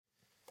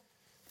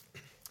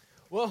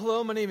Well,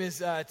 hello, my name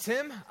is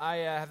Tim. I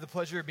have the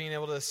pleasure of being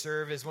able to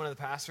serve as one of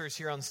the pastors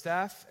here on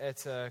staff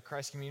at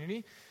Christ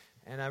Community.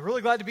 And I'm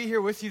really glad to be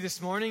here with you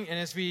this morning. And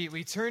as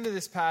we turn to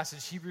this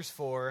passage, Hebrews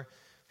 4,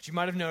 which you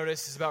might have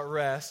noticed is about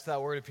rest.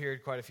 That word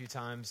appeared quite a few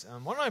times.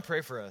 Why don't I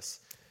pray for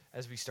us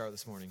as we start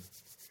this morning?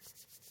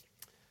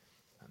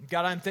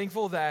 God, I'm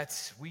thankful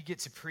that we get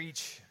to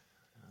preach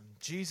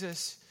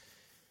Jesus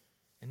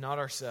and not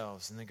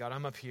ourselves. And that, God,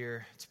 I'm up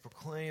here to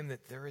proclaim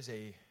that there is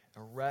a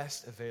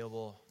rest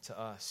available to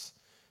us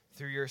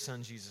through your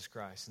Son, Jesus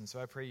Christ. And so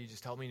I pray you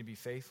just help me to be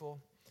faithful,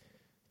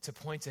 to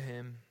point to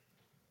him,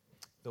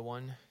 the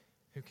one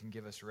who can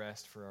give us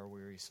rest for our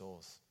weary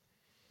souls.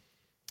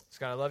 So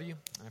God, I love you,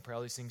 and I pray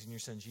all these things in your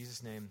Son,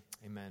 Jesus' name.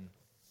 Amen.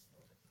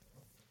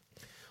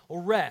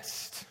 Well,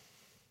 rest.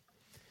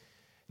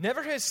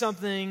 Never has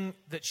something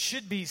that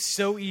should be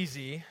so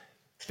easy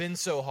been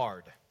so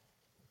hard.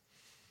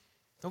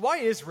 Now, why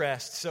is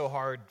rest so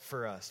hard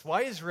for us?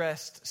 Why is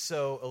rest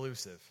so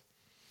elusive?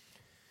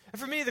 And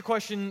for me, the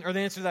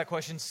answer to that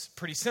question is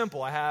pretty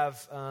simple. I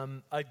have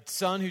a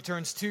son who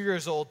turns 2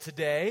 years old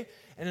today,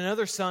 and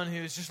another son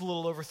who's just a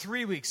little over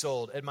 3 weeks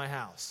old at my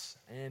house.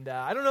 And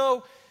I don't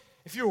know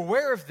if you're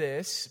aware of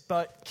this,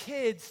 but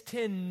kids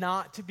tend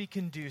not to be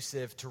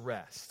conducive to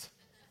rest.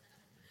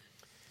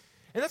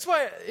 And that's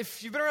why,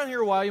 if you've been around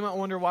here a while, you might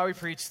wonder why we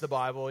preach the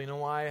Bible. You know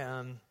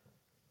why?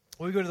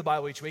 We go to the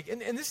Bible each week.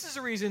 And this is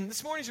a reason,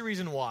 this morning's a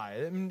reason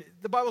why. I mean,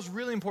 the Bible's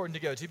really important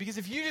to go to, because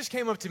if you just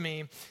came up to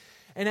me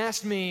and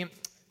asked me,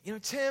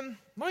 Tim,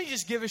 why don't you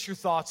just give us your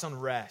thoughts on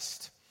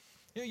rest?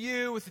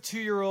 You with a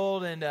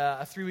 2-year-old and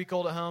a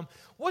 3-week-old at home,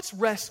 what's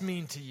rest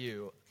mean to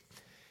you?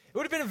 It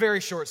would have been a very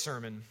short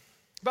sermon,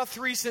 about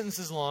 3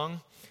 sentences long.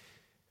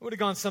 It would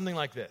have gone something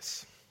like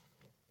this.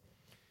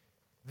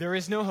 There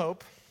is no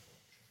hope.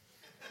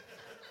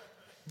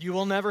 You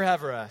will never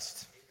have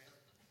rest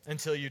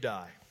until you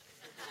die.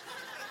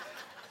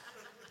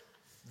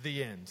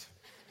 The end.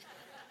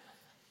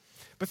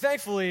 But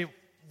thankfully,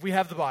 we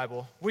have the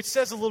Bible, which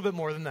says a little bit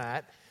more than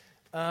that.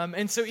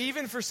 And so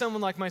even for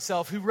someone like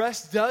myself, who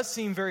rest does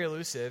seem very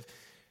elusive,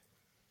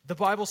 the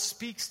Bible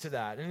speaks to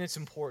that, and it's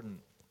important.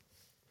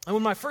 And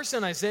when my first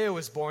son Isaiah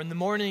was born, the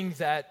morning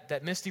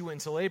that Misty went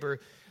into labor,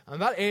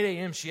 about 8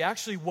 a.m., she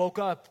actually woke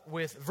up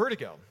with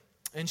vertigo.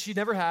 And she'd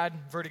never had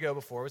vertigo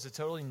before. It was a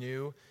totally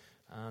new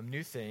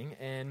thing.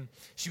 And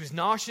she was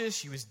nauseous,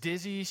 she was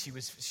dizzy, she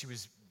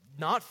was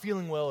not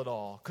feeling well at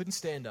all, couldn't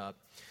stand up.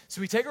 So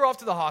we take her off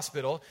to the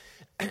hospital.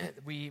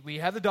 We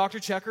have the doctor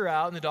check her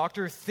out, and the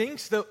doctor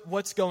thinks that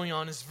what's going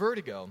on is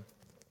vertigo.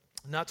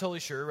 Not totally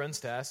sure, runs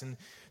tests, and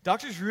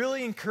doctor's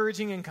really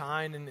encouraging and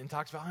kind and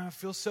talks about, I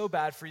feel so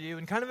bad for you.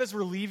 And kind of as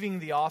we're leaving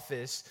the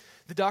office,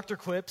 the doctor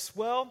quips,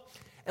 well,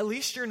 at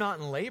least you're not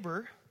in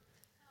labor.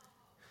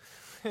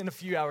 In a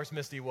few hours,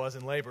 Misty was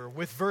in labor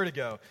with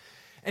vertigo.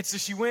 And so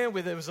she went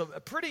it was a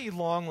pretty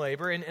long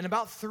labor, and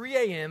about 3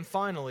 a.m.,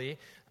 finally,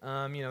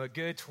 a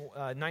good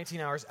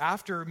 19 hours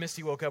after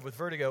Misty woke up with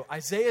vertigo,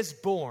 Isaiah's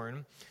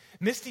born.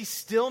 Misty's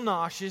still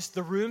nauseous,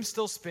 the room's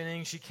still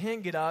spinning, she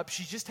can't get up,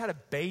 she just had a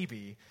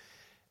baby,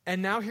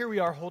 and now here we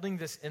are holding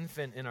this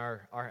infant in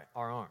our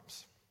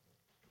arms.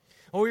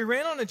 Well, we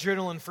ran on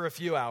adrenaline for a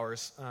few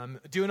hours,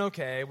 doing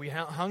okay, we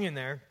hung in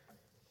there,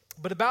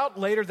 but about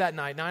later that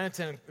night, 9 or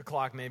 10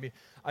 o'clock maybe,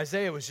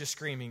 Isaiah was just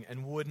screaming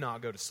and would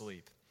not go to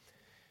sleep.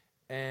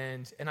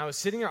 And I was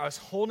sitting there, I was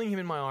holding him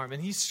in my arm,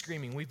 and he's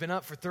screaming. We've been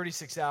up for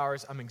 36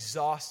 hours. I'm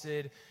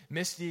exhausted.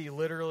 Misty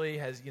literally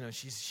has,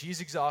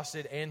 she's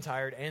exhausted and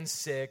tired and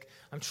sick.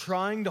 I'm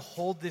trying to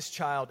hold this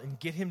child and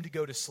get him to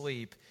go to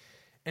sleep.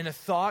 And a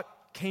thought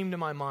came to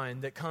my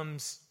mind that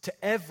comes to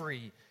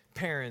every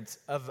parent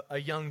of a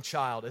young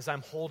child as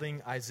I'm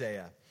holding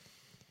Isaiah.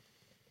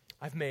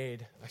 I've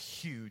made a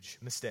huge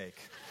mistake.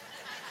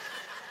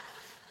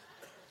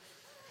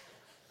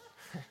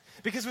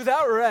 Because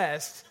without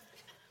rest,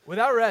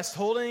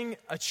 holding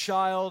a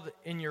child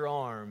in your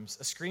arms,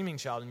 a screaming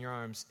child in your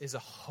arms, is a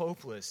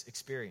hopeless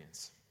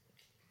experience.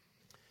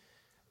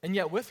 And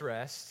yet with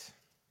rest,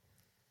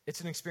 it's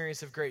an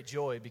experience of great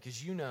joy,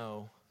 because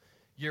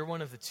you're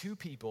one of the 2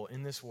 people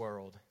in this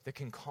world that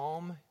can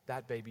calm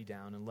that baby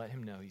down and let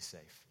him know he's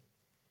safe.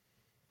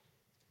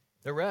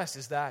 The rest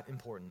is that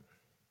important.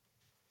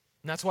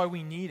 And that's why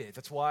we need it.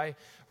 That's why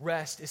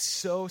rest is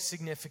so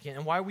significant,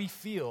 and why we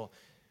feel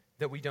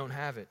that we don't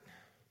have it.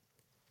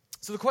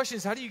 So the question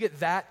is, how do you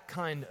get that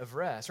kind of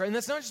rest, right? And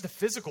that's not just a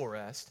physical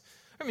rest.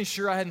 I mean,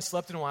 sure, I hadn't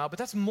slept in a while, but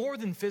that's more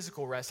than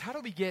physical rest. How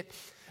do we get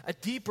a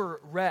deeper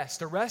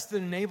rest, a rest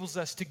that enables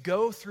us to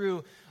go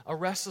through a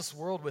restless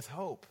world with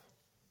hope?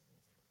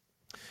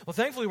 Well,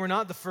 thankfully, we're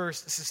not the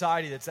first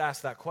society that's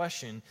asked that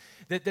question.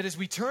 That as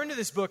we turn to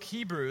this book,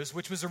 Hebrews,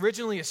 which was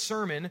originally a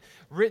sermon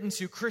written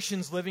to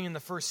Christians living in the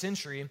first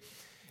century,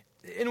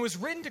 and it was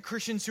written to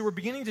Christians who were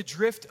beginning to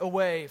drift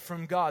away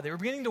from God. They were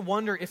beginning to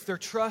wonder if their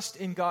trust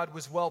in God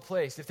was well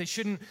placed, if they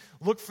shouldn't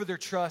look for their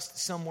trust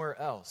somewhere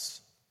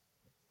else.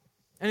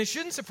 And it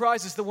shouldn't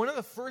surprise us that one of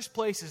the first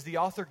places the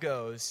author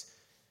goes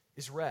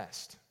is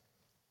rest.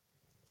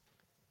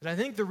 And I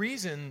think the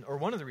reason, or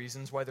one of the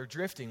reasons why they're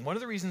drifting, one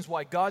of the reasons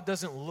why God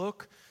doesn't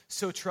look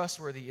so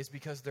trustworthy is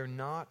because they're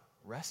not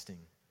resting.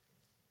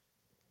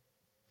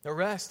 The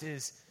rest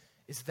is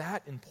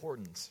that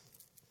important.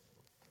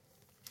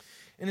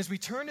 And as we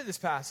turn to this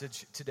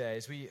passage today,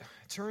 as we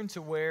turn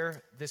to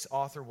where this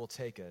author will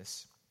take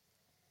us,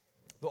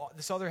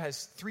 this author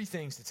has three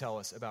things to tell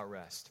us about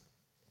rest.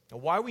 Now,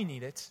 why we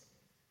need it,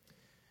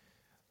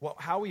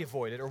 how we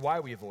avoid it, or why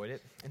we avoid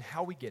it, and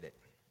how we get it.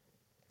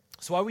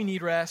 So why we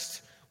need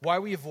rest, why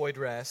we avoid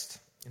rest,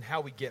 and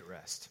how we get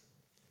rest.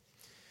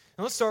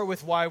 Now let's start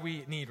with why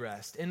we need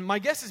rest. And my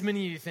guess is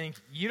many of you think,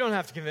 you don't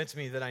have to convince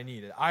me that I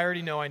need it. I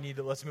already know I need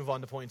it. Let's move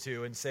on to point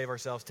 2 and save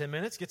ourselves 10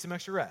 minutes, get some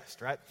extra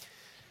rest, right?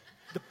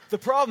 The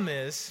problem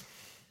is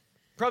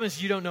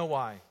you don't know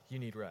why you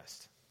need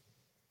rest.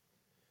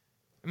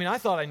 I mean, I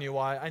thought I knew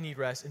why I need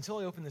rest until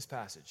I opened this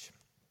passage.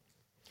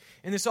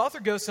 And this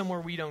author goes somewhere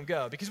we don't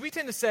go. Because we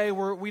tend to say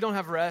we don't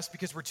have rest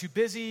because we're too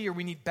busy, or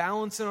we need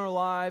balance in our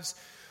lives,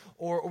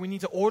 or we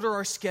need to order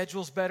our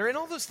schedules better. And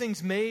all those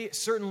things may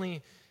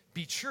certainly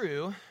be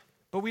true,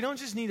 but we don't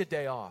just need a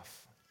day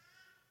off.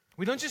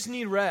 We don't just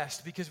need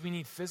rest because we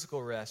need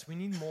physical rest. We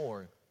need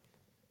more.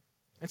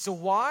 And so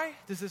why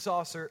does this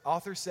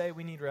author say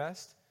we need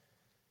rest?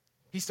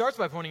 He starts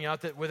by pointing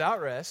out that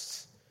without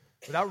rest,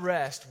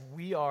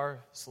 we are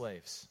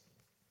slaves.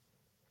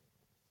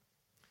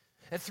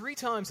 At 3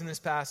 times in this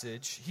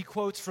passage, he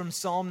quotes from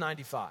Psalm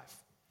 95.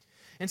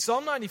 And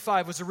Psalm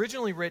 95 was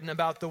originally written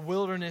about the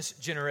wilderness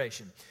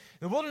generation.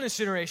 The wilderness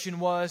generation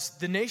was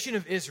the nation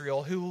of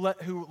Israel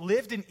who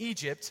lived in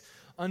Egypt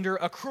under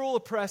a cruel,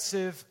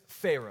 oppressive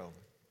Pharaoh.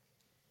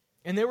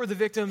 And they were the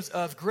victims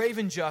of grave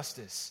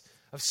injustice,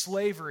 of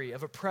slavery,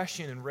 of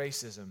oppression and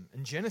racism,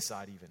 and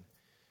genocide even.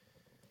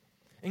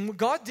 And what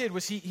God did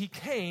was he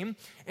came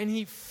and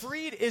he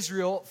freed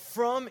Israel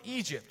from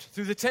Egypt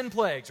through the 10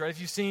 plagues, right? If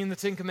you've seen the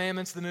 10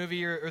 Commandments, the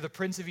movie, or the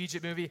Prince of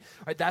Egypt movie,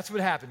 right, that's what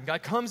happened.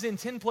 God comes in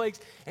 10 plagues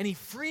and he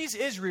frees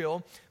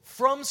Israel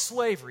from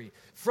slavery,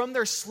 from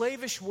their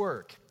slavish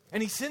work.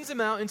 And he sends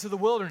them out into the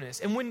wilderness.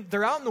 And when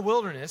they're out in the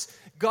wilderness,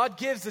 God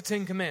gives the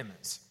 10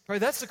 Commandments,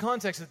 right? That's the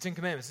context of the 10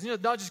 Commandments.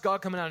 It's not just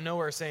God coming out of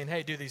nowhere saying,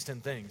 hey, do these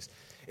 10 things.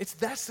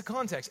 That's the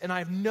context. And I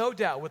have no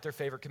doubt what their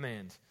favorite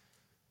command.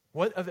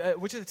 Which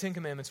of the 10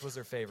 Commandments was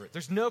their favorite?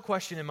 There's no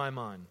question in my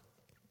mind.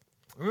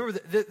 Remember,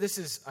 this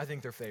is, I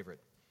think, their favorite.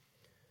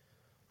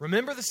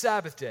 Remember the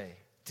Sabbath day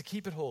to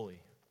keep it holy.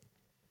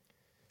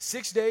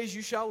 6 days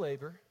you shall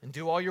labor and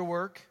do all your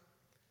work,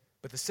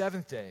 but the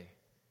 7th day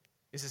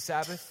is a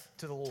Sabbath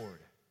to the Lord,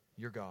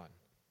 your God.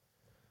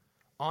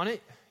 On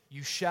it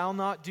you shall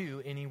not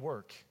do any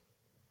work.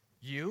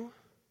 You,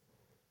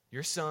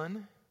 your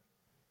son,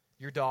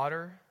 your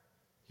daughter,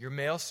 your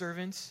male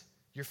servant,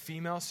 your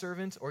female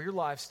servant, or your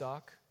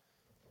livestock,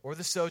 or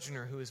the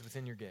sojourner who is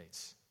within your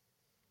gates.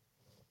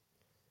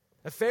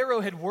 Now, Pharaoh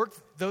had worked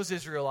those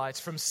Israelites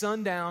from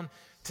sunup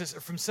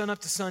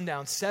to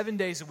sundown 7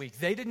 days a week.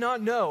 They did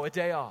not know a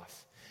day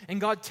off.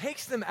 And God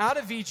takes them out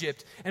of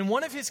Egypt, and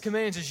one of his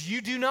commands is, you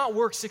do not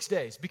work 6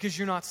 days because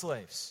you're not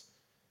slaves.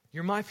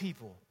 You're my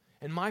people,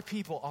 and my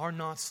people are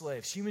not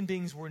slaves. Human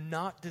beings were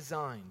not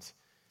designed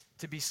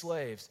to be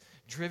slaves,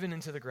 driven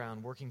into the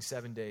ground, working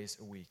 7 days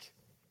a week.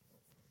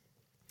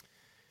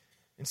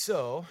 And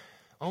so,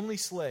 only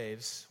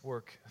slaves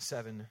work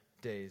 7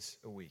 days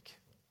a week.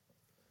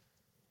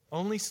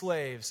 Only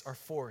slaves are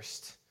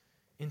forced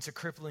into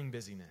crippling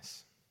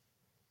busyness.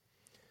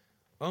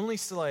 Only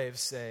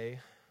slaves say,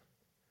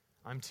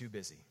 I'm too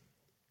busy.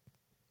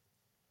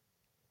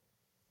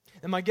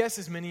 And my guess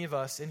is many of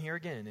us in here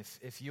again,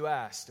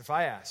 if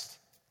I asked,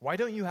 why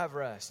don't you have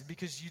rest?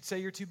 Because you'd say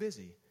you're too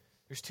busy.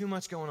 There's too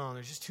much going on.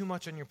 There's just too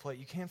much on your plate.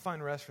 You can't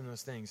find rest from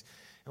those things.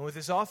 And what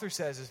this author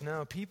says is,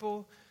 no,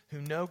 people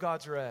who know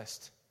God's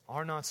rest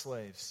are not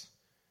slaves.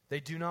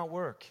 They do not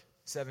work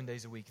 7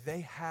 days a week.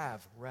 They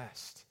have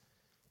rest.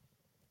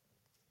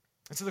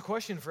 And so the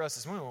question for us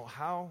this morning, well,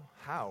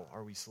 how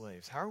are we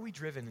slaves? How are we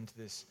driven into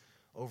this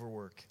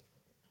overwork?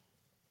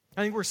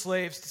 I think we're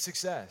slaves to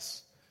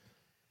success.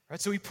 Right?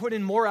 So we put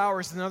in more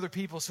hours than other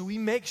people, so we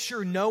make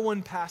sure no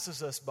one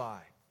passes us by.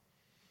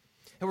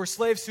 And we're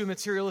slaves to a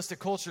materialistic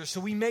culture, so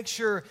we make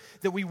sure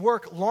that we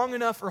work long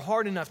enough or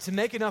hard enough to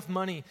make enough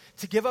money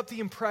to give up the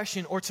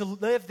impression or to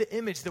live the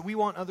image that we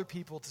want other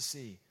people to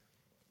see.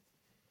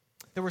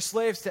 That we're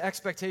slaves to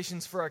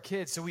expectations for our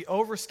kids, so we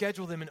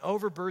overschedule them and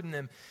overburden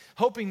them,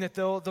 hoping that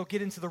they'll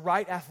get into the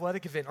right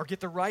athletic event or get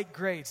the right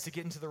grades to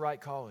get into the right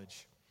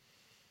college.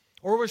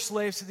 Or we're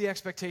slaves to the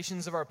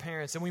expectations of our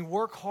parents, and we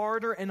work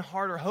harder and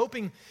harder,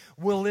 hoping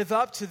we'll live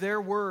up to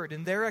their word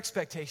and their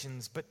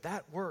expectations, but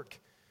that work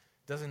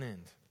doesn't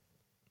end.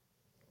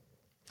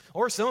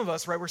 Or some of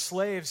us, right, we're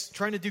slaves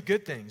trying to do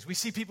good things. We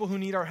see people who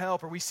need our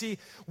help, or we see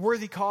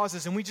worthy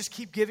causes, and we just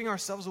keep giving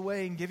ourselves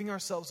away, and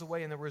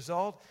the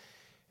result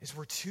is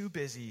we're too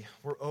busy,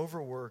 we're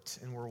overworked,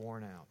 and we're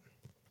worn out.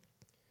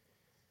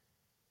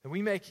 And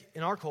we make,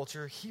 in our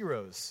culture,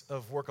 heroes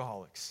of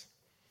workaholics.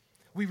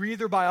 We read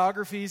their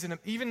biographies, and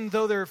even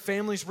though their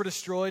families were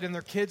destroyed and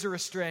their kids are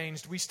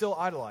estranged, we still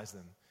idolize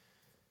them.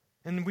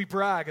 And we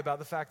brag about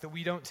the fact that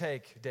we don't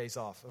take days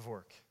off of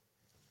work.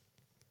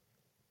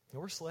 No,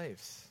 we're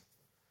slaves.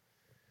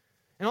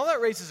 And all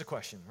that raises a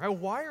question, right?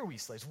 Why are we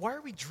slaves? Why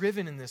are we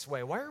driven in this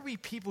way? Why are we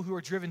people who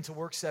are driven to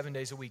work 7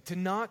 days a week, to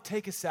not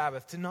take a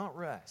Sabbath, to not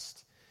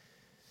rest?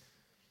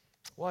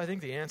 Well, I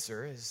think the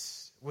answer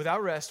is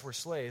without rest, we're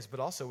slaves,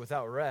 but also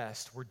without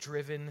rest, we're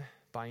driven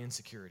by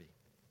insecurity.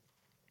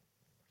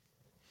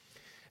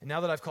 And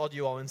now that I've called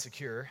you all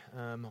insecure,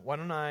 why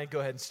don't I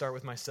go ahead and start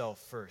with myself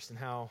first and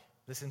how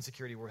this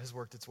insecurity has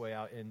worked its way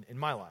out in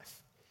my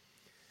life.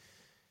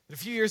 But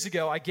a few years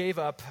ago, I gave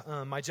up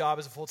my job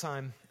as a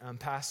full-time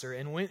pastor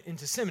and went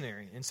into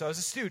seminary. And so I was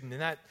a student,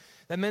 and that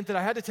meant that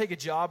I had to take a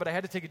job, but I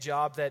had to take a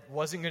job that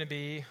wasn't going to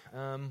be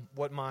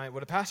what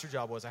a pastor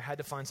job was. I had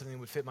to find something that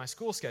would fit my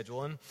school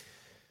schedule. And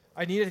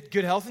I needed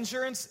good health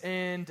insurance,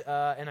 and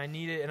I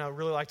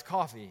really liked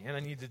coffee, and I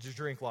needed to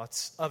drink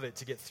lots of it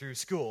to get through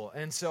school.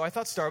 And so I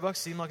thought Starbucks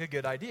seemed like a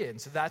good idea, and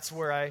so that's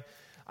where I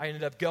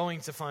ended up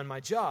going to find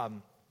my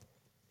job.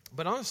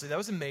 But honestly, that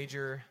was a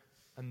major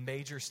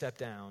step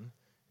down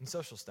in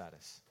social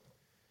status.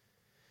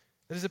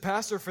 That as a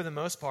pastor, for the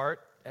most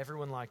part,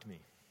 everyone liked me.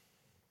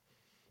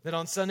 That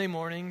on Sunday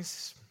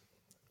mornings,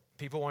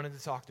 people wanted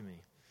to talk to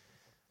me.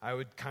 I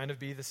would kind of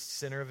be the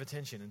center of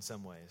attention in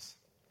some ways.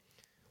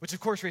 Which, of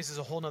course, raises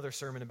a whole other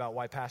sermon about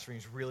why pastoring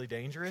is really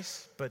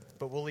dangerous, but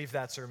we'll leave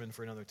that sermon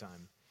for another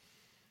time.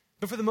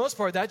 But for the most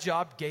part, that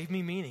job gave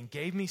me meaning,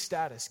 gave me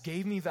status,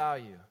 gave me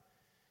value.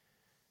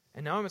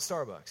 And now I'm at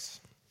Starbucks,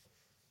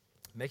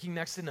 making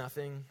next to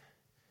nothing,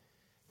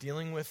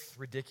 dealing with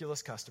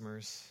ridiculous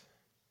customers,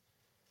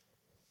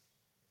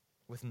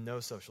 with no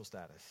social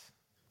status.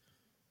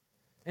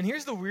 And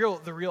here's the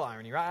real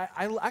irony, right?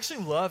 I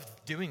actually loved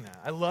doing that.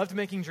 I loved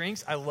making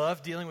drinks. I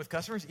loved dealing with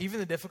customers, even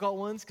the difficult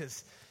ones,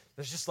 because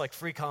there's just like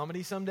free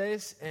comedy some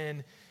days.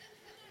 And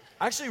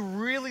I actually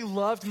really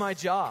loved my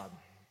job.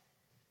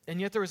 And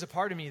yet there was a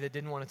part of me that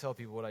didn't want to tell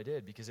people what I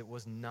did because it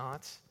was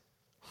not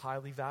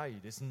highly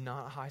valued. It's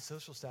not a high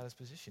social status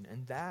position.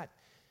 And that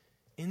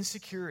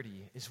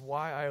insecurity is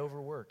why I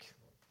overwork.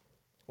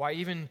 Why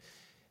even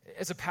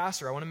as a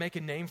pastor, I want to make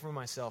a name for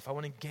myself. I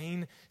want to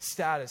gain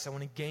status. I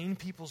want to gain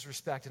people's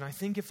respect. And I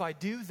think if I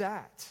do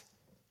that,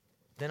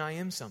 then I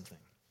am something.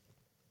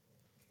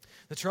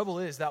 The trouble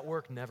is that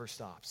work never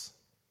stops.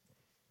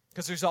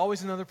 Because there's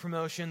always another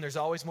promotion. There's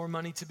always more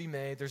money to be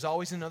made. There's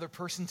always another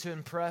person to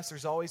impress.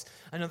 There's always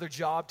another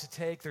job to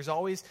take. There's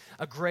always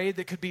a grade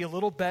that could be a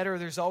little better.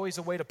 There's always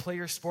a way to play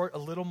your sport a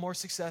little more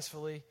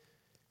successfully.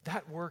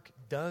 That work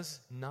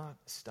does not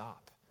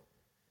stop.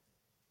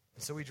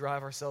 And so we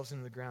drive ourselves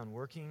into the ground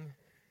working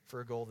for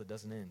a goal that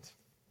doesn't end.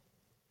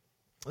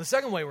 The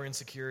second way we're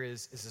insecure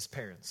is as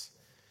parents.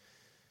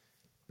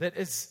 That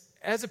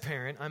as a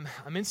parent,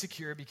 I'm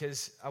insecure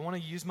because I want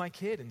to use my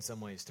kid in some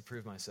ways to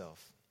prove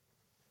myself.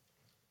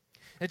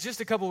 And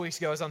just a couple weeks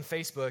ago, I was on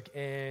Facebook,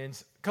 and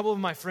a couple of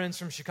my friends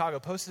from Chicago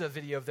posted a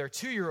video of their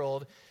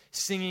 2-year-old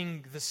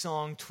singing the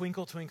song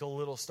Twinkle, Twinkle,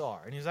 Little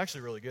Star. And he was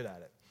actually really good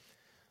at it.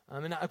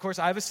 And of course,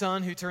 I have a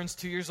son who turns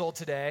 2 years old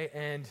today,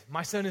 and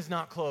my son is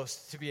not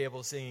close to be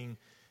able to sing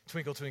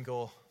Twinkle,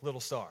 Twinkle,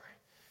 Little Star.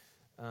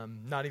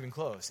 Not even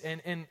close.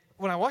 And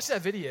when I watched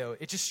that video,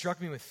 it just struck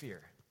me with fear.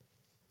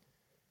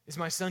 Is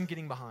my son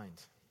getting behind?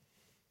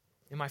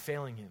 Am I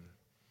failing him?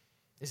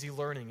 Is he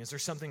learning? Is there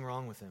something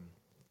wrong with him?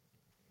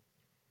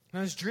 And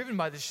I was driven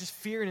by this just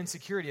fear and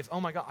insecurity of, oh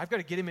my God, I've got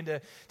to get him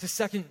into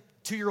second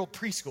 2-year-old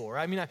preschool,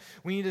 right? I mean,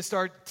 we need to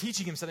start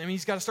teaching him something. I mean,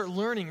 he's got to start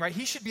learning, right?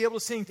 He should be able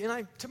to sing.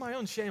 And to my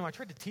own shame, I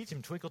tried to teach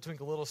him Twinkle,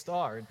 Twinkle, Little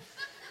Star. And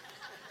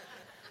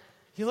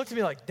he looked at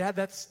me like, Dad,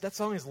 that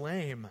song is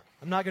lame.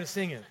 I'm not going to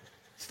sing it.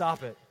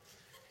 Stop it.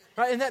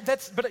 Right?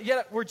 And but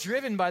yet we're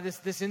driven by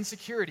this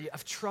insecurity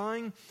of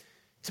trying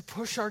to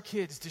push our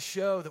kids to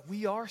show that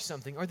we are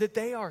something or that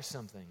they are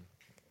something.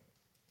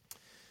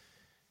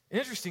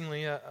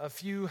 Interestingly, a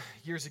few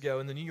years ago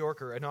in the New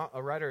Yorker,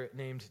 a writer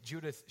named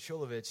Judith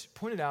Shulevich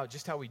pointed out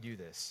just how we do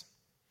this.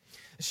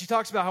 She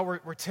talks about how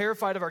we're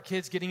terrified of our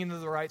kids getting into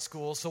the right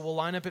school, so we'll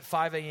line up at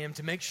 5 a.m.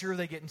 to make sure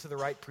they get into the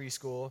right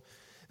preschool,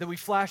 that we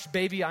flash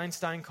baby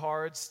Einstein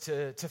cards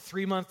to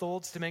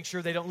 3-month-olds to make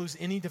sure they don't lose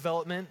any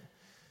development.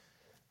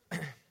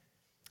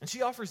 And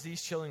she offers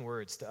these chilling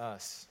words to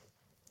us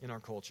in our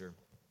culture.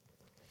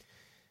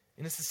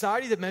 In a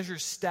society that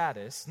measures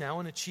status, now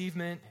in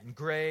achievement and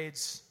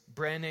grades,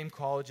 brand name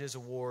colleges,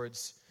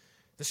 awards,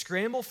 the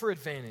scramble for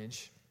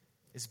advantage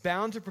is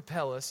bound to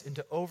propel us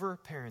into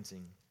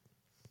over-parenting.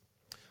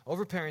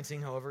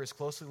 Over-parenting, however, is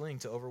closely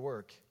linked to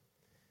overwork.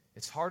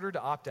 It's harder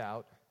to opt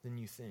out than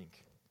you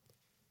think.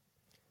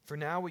 For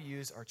now, we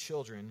use our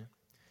children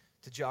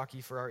to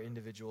jockey for our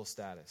individual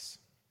status.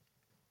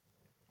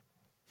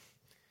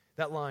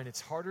 That line,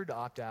 it's harder to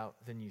opt out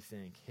than you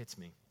think, hits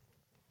me.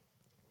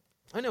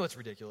 I know it's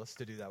ridiculous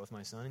to do that with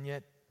my son, and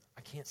yet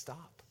I can't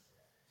stop.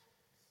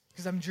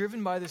 Because I'm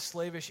driven by this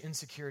slavish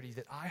insecurity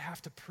that I have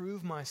to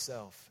prove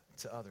myself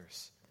to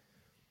others.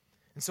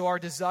 And so our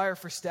desire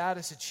for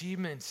status,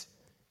 achievement,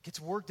 gets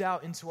worked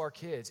out into our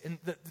kids. And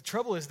the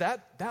trouble is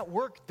that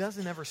work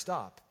doesn't ever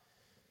stop.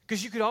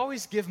 Because you could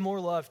always give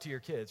more love to your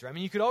kids, right? I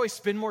mean, you could always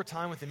spend more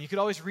time with them. You could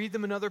always read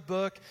them another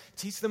book,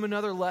 teach them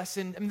another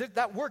lesson. I mean,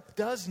 that work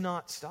does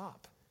not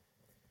stop.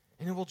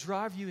 And it will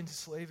drive you into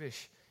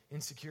slavish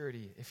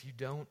insecurity if you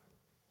don't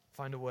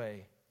find a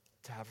way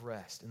to have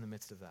rest in the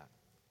midst of that.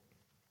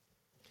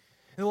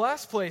 And the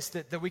last place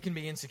that we can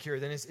be insecure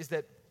then is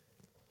that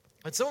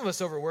some of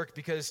us overwork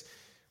because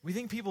we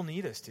think people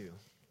need us to.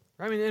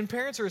 Right? I mean, and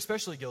parents are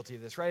especially guilty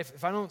of this, right?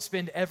 If I don't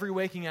spend every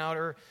waking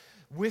hour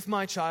with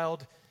my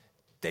child,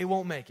 they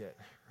won't make it.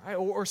 Right?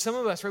 Or some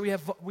of us, right,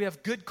 we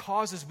have good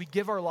causes we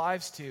give our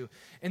lives to,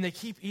 and they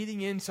keep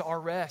eating into our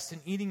rest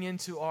and eating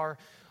into our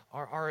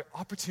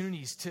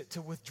opportunities to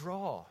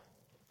withdraw.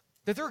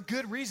 That there are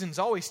good reasons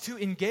always to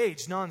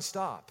engage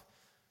nonstop.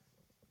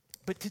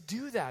 But to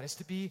do that is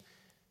to be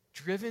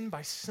driven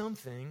by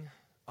something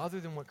other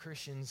than what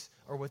Christians,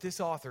 or what this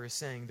author is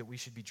saying that we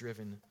should be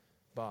driven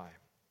by.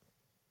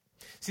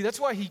 See, that's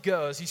why he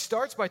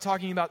starts by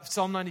talking about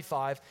Psalm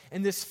 95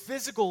 and this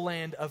physical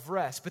land of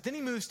rest. But then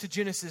he moves to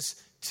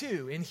Genesis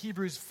 2 in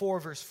Hebrews 4,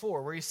 verse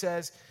 4, where he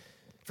says,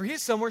 "For he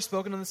has somewhere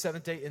spoken on the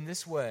seventh day in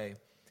this way,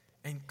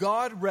 and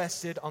God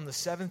rested on the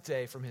seventh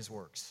day from his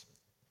works."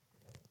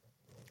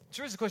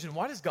 So here's the question,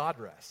 why does God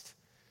rest?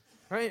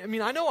 Right? I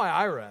mean, I know why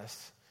I rest.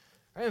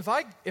 Right?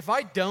 If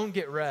I don't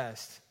get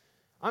rest,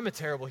 I'm a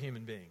terrible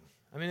human being.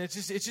 I mean, it's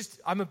just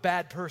I'm a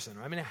bad person.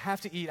 Right? I mean, I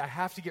have to eat, I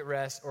have to get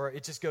rest, or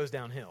it just goes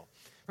downhill.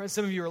 Right?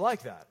 Some of you are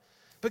like that.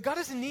 But God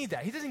doesn't need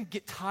that. He doesn't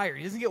get tired.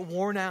 He doesn't get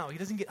worn out. He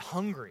doesn't get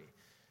hungry.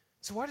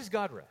 So why does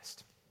God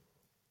rest?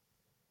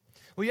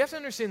 Well, you have to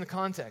understand the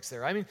context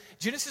there. I mean,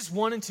 Genesis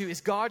 1 and 2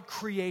 is God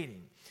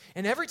creating.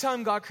 And every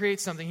time God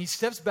creates something, he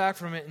steps back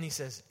from it and he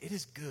says, "It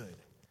is good."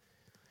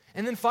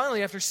 And then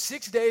finally, after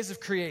 6 days of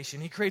creation,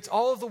 he creates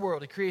all of the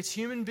world. He creates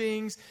human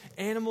beings,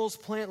 animals,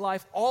 plant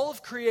life, all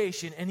of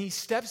creation. And he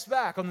steps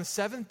back on the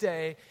seventh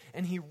day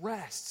and he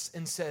rests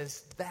and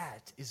says,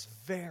 "That is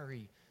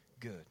very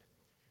good."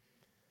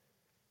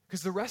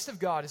 Because the rest of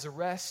God is a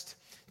rest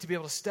to be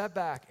able to step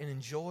back and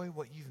enjoy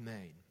what you've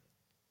made,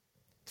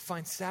 to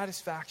find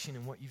satisfaction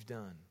in what you've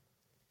done.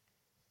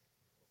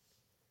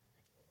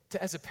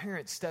 To, as a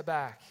parent, step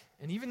back,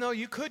 and even though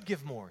you could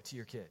give more to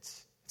your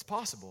kids, it's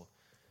possible,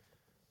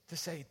 to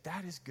say,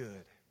 "That is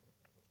good."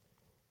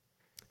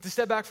 To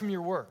step back from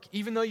your work,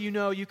 even though you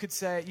know you could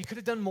say, you could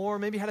have done more,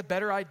 maybe had a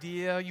better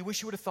idea, you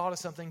wish you would have thought of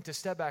something, to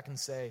step back and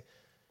say,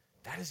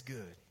 "That is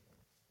good."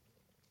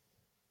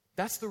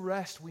 That's the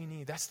rest we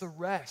need. That's the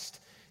rest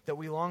that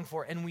we long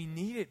for, and we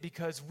need it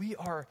because we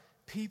are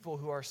people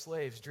who are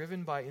slaves,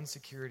 driven by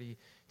insecurity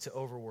to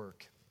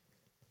overwork.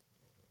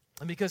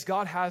 And because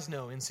God has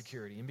no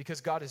insecurity, and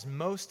because God is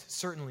most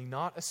certainly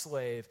not a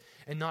slave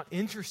and not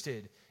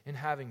interested in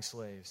having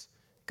slaves,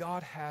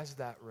 God has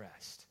that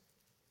rest.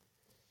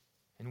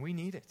 And we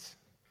need it.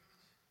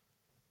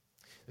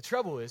 The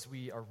trouble is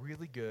we are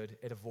really good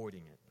at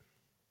avoiding it.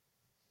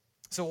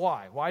 So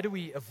why? Why do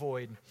we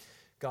avoid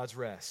God's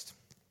rest?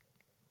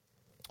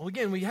 Well,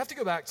 again, we have to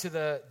go back to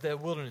the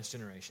wilderness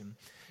generation.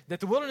 That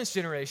the wilderness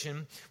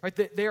generation, right,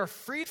 they are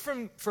freed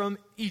from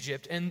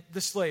Egypt and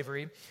the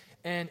slavery,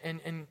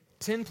 and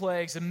 10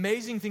 plagues,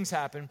 amazing things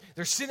happen.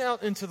 They're sent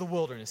out into the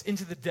wilderness,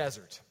 into the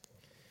desert.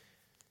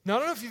 Now, I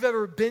don't know if you've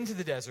ever been to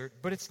the desert,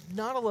 but it's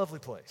not a lovely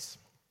place.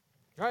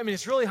 Right? I mean,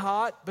 it's really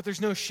hot, but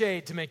there's no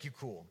shade to make you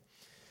cool.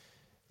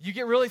 You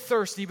get really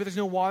thirsty, but there's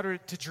no water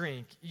to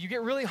drink. You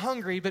get really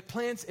hungry, but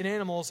plants and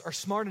animals are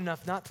smart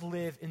enough not to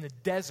live in the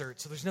desert,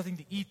 so there's nothing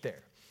to eat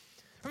there.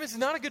 I mean, it's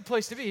not a good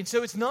place to be. And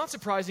so it's not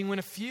surprising when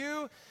a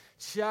few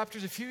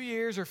chapters, a few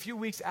years, or a few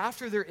weeks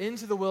after they're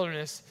into the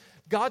wilderness,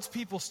 God's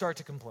people start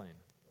to complain.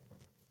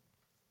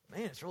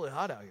 "Man, it's really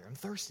hot out here. I'm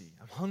thirsty.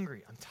 I'm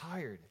hungry. I'm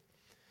tired."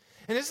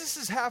 And as this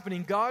is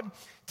happening, God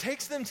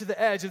takes them to the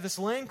edge of this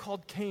land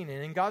called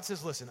Canaan, and God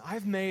says, "Listen,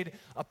 I've made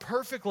a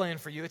perfect land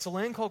for you. It's a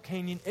land called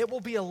Canaan. It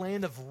will be a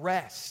land of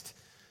rest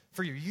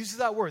for you." He uses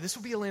that word. This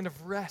will be a land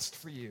of rest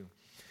for you.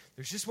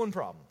 There's just one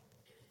problem.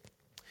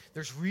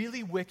 There's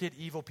really wicked,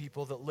 evil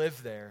people that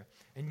live there,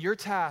 and your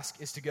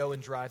task is to go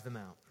and drive them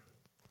out.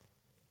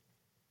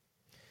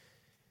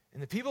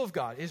 And the people of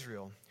God,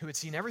 Israel, who had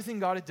seen everything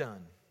God had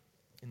done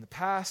in the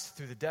past,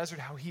 through the desert,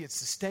 how he had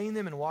sustained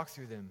them and walked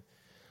through them,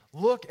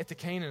 look at the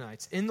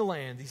Canaanites in the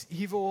land, these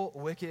evil,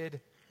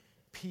 wicked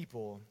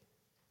people,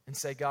 and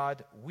say,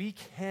 "God, we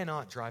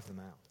cannot drive them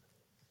out.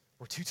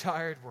 We're too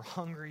tired, we're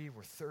hungry,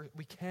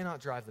 we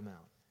cannot drive them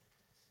out."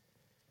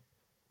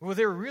 What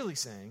they were really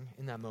saying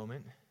in that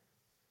moment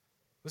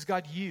was,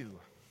 "God,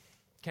 you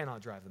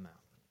cannot drive them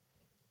out.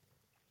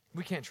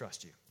 We can't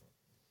trust you.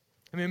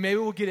 I mean, maybe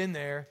we'll get in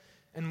there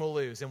and we'll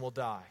lose and we'll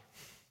die."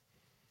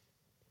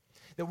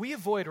 That we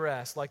avoid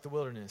rest like the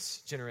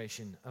wilderness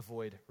generation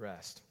avoid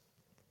rest.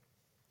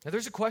 Now,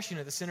 there's a question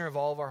at the center of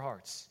all of our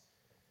hearts.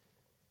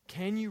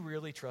 Can you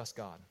really trust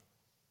God?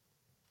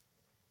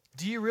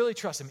 Do you really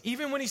trust him?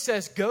 Even when he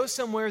says, go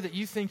somewhere that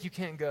you think you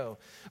can't go,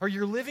 or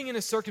you're living in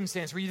a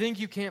circumstance where you think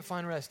you can't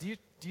find rest, do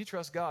you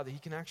trust God that he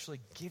can actually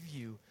give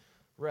you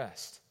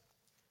rest?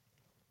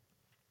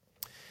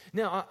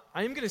 Now,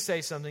 I am going to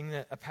say something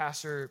that a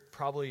pastor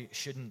probably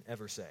shouldn't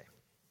ever say.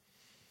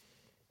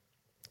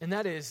 And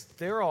that is,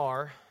 there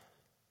are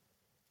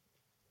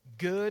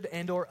good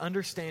and or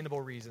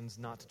understandable reasons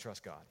not to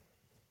trust God.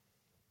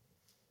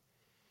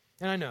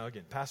 And I know,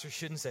 again, pastors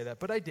shouldn't say that,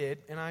 but I did,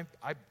 and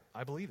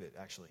I believe it,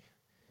 actually.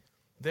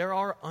 There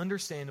are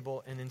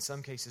understandable and in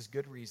some cases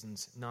good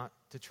reasons not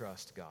to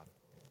trust God.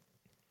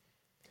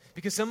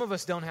 Because some of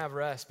us don't have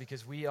rest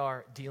because we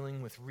are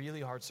dealing with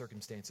really hard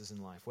circumstances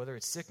in life, whether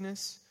it's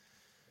sickness,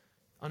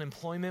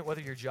 unemployment,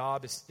 whether your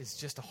job is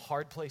just a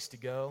hard place to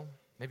go.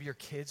 Maybe your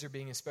kids are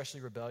being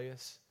especially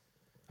rebellious.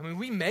 I mean,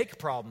 we make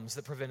problems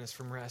that prevent us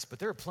from rest, but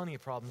there are plenty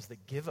of problems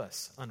that give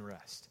us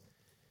unrest.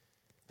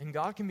 And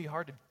God can be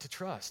hard to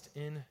trust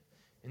in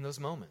those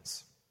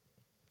moments.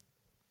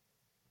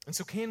 And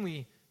so can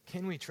we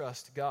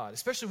trust God?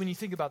 Especially when you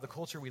think about the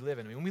culture we live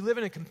in. I mean, we live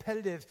in a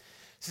competitive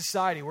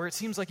society where it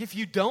seems like if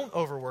you don't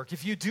overwork,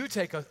 if you do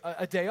take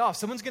a day off,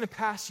 someone's going to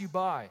pass you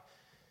by,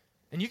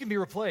 and you can be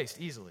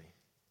replaced easily.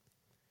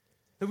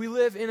 That we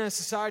live in a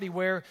society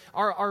where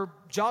our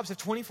jobs have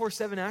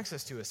 24/7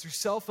 access to us through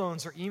cell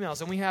phones or emails,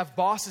 and we have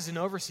bosses and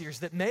overseers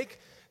that make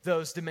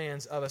those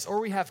demands of us, or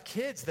we have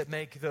kids that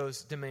make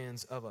those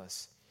demands of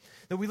us.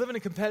 That we live in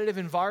a competitive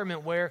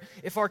environment where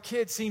if our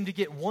kids seem to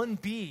get one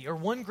B or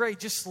one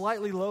grade just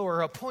slightly lower,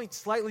 or a point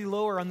slightly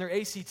lower on their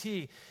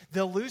ACT,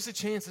 they'll lose a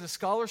chance at a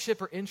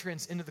scholarship or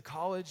entrance into the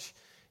college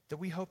that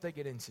we hope they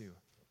get into.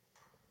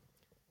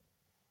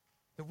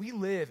 That we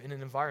live in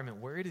an environment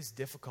where it is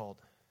difficult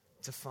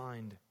to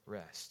find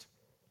rest.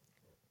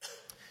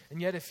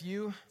 And yet if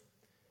you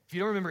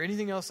don't remember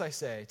anything else I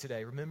say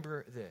today,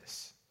 remember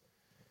this: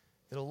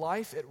 that a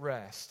life at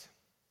rest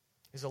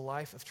is a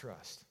life of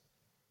trust.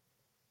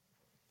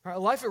 All right, a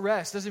life at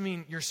rest doesn't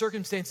mean your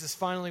circumstances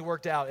finally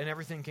worked out and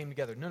everything came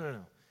together.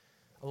 No.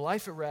 A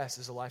life at rest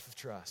is a life of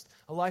trust.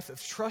 A life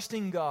of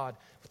trusting God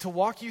to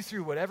walk you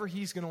through whatever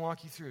He's going to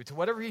walk you through, to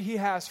whatever He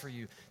has for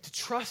you, to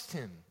trust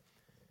Him.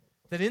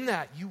 That in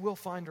that you will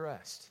find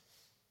rest,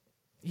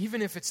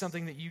 even if it's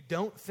something that you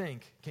don't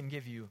think can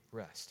give you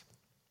rest.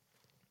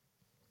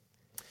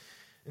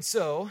 And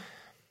so,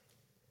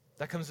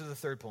 that comes to the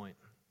third point: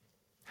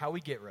 how we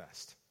get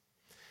rest.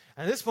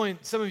 And at this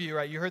point, some of you,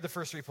 right, you heard the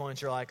first 3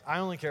 points, you're like, I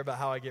only care about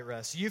how I get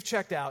rest. So you've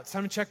checked out. It's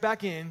time to check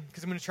back in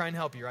because I'm going to try and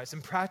help you, right?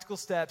 Some practical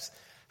steps.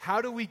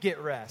 How do we get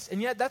rest?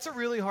 And yet, that's a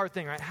really hard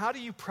thing, right? How do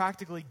you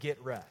practically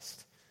get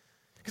rest?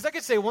 Because I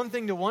could say one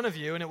thing to one of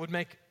you and it would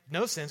make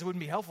no sense. It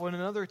wouldn't be helpful, and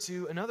another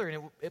to another,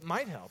 and it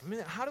might help. I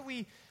mean, how do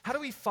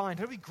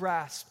we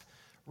grasp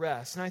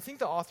rest? And I think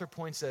the author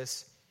points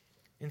us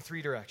in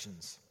 3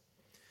 directions: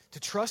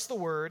 to trust the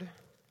word,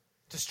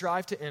 to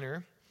strive to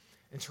enter,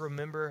 and to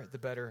remember the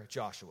better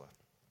Joshua.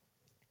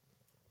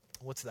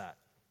 What's that?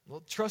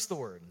 Well, trust the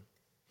word.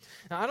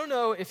 Now, I don't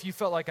know if you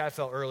felt like I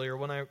felt earlier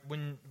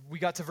when we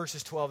got to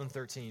verses 12 and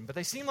 13, but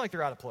they seem like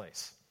they're out of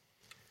place.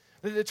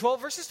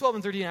 Verses 12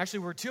 and 13 actually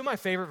were 2 of my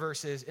favorite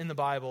verses in the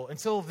Bible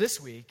until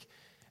this week,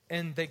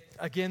 and they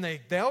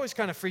always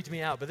kind of freaked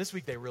me out, but this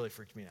week they really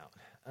freaked me out.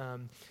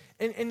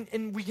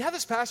 And we have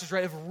this passage,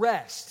 right, of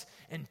rest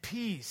and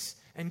peace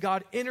and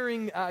God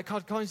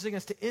causing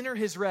us to enter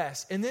His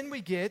rest, and then we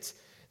get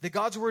that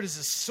God's word is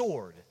a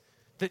sword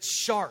that's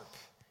sharp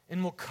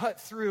and will cut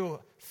through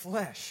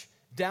flesh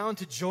down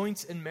to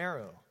joints and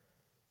marrow.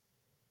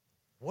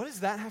 What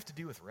does that have to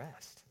do with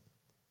rest?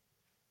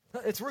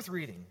 It's worth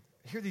reading.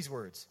 Hear these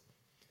words.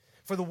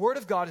 For the word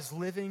of God is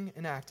living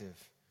and active,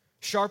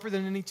 sharper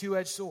than any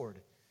two-edged sword,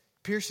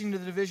 piercing to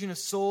the division of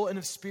soul and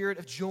of spirit,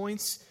 of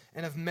joints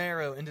and of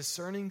marrow, and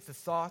discerning the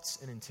thoughts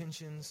and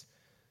intentions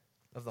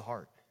of the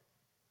heart.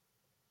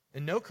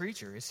 And no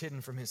creature is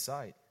hidden from His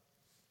sight,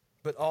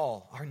 but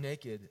all are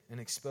naked and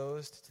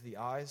exposed to the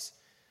eyes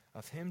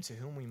of Him to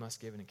whom we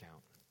must give an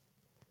account.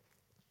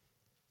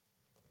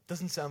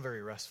 Doesn't sound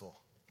very restful,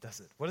 does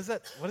it? What does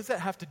that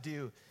have to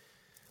do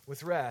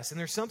with rest? And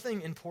there's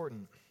something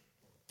important.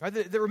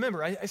 Right?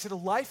 Remember, I said a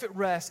life at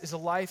rest is a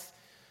life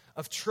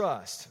of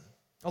trust,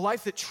 a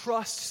life that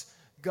trusts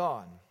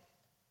God.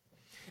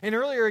 And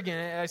earlier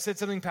again, I said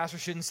something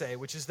pastors shouldn't say,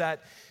 which is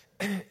that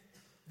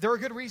there are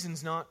good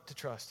reasons not to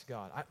trust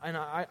God.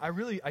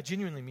 I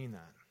genuinely mean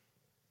that.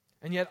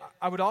 And yet,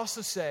 I would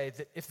also say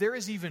that if there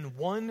is even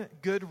one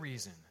good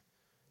reason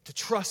to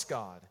trust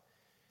God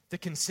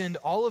that can send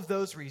all of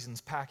those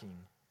reasons packing,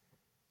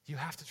 you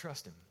have to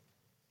trust Him.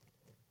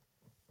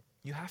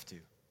 You have to.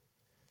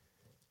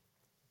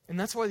 And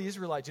that's why the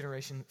Israelite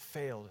generation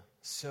failed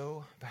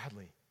so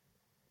badly.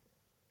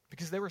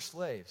 Because they were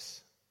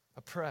slaves,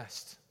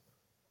 oppressed,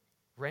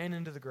 ran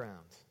into the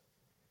ground,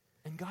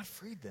 and God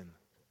freed them.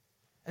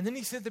 And then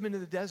He sent them into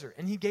the desert,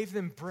 and He gave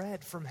them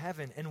bread from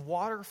heaven and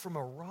water from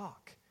a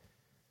rock.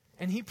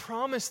 And He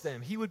promised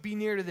them He would be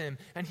near to them,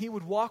 and He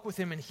would walk with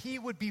them, and He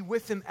would be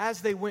with them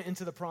as they went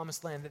into the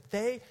promised land, that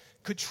they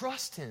could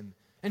trust Him.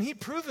 And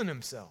He'd proven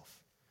Himself.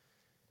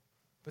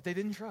 But they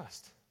didn't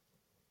trust.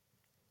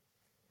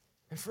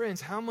 And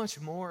friends, how much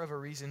more of a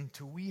reason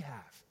do we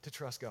have to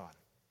trust God?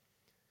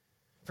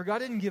 For God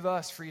didn't give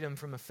us freedom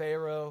from a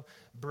Pharaoh,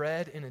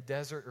 bread in a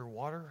desert, or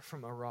water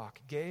from a rock.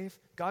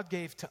 God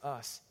gave to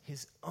us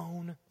his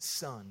own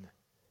Son.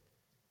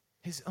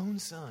 His own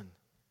Son.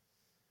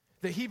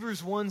 That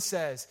Hebrews 1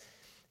 says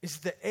is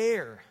the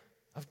heir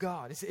of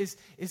God, is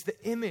the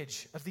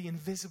image of the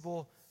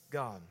invisible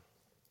God.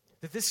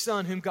 That this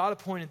Son, whom God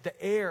appointed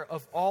the heir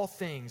of all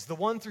things, the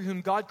one through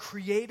whom God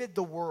created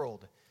the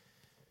world,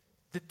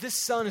 that this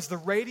Son is the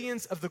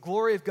radiance of the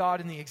glory of God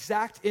and the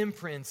exact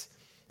imprint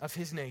of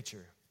his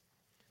nature.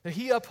 That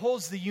he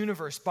upholds the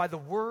universe by the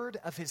word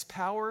of his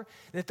power,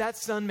 that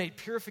Son made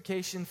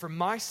purification for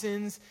my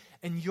sins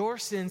and your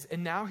sins,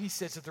 and now he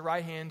sits at the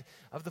right hand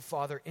of the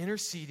Father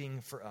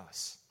interceding for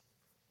us.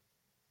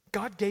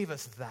 God gave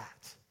us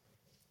that.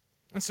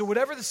 And so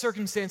whatever the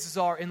circumstances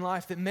are in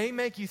life that may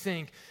make you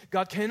think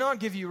God cannot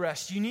give you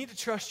rest, you need to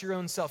trust your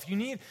own self. You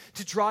need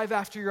to drive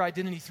after your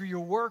identity through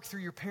your work,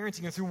 through your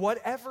parenting, or through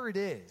whatever it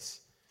is.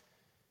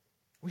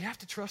 We have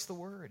to trust the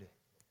Word.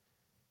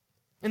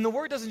 And the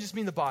Word doesn't just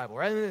mean the Bible,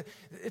 right?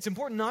 It's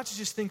important not to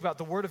just think about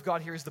the Word of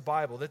God here as the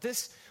Bible, that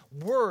this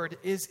Word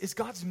is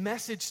God's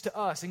message to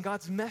us, and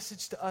God's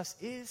message to us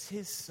is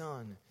his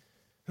Son,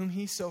 whom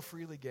he so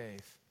freely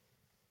gave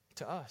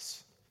to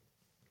us.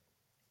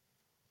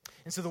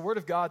 And so the Word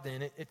of God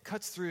then, it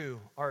cuts through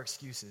our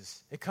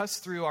excuses. It cuts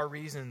through our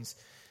reasons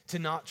to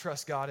not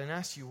trust God and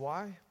asks you,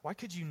 why? Why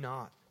could you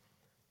not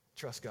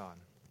trust God?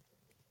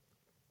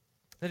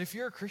 That if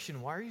you're a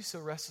Christian, why are you so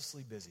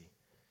restlessly busy?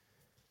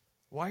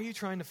 Why are you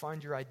trying to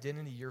find your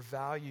identity, your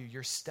value,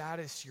 your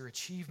status, your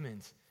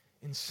achievement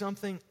in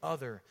something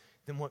other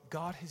than what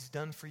God has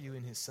done for you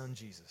in his Son,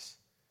 Jesus?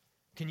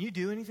 Can you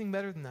do anything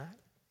better than that?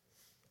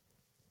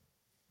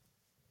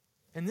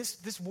 And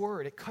this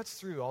word, it cuts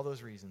through all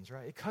those reasons,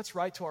 right? It cuts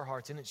right to our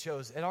hearts, and it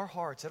shows at our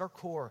hearts, at our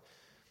core,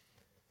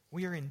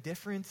 we are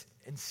indifferent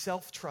and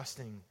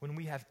self-trusting when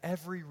we have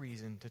every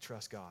reason to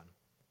trust God.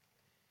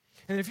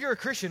 And if you're a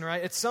Christian,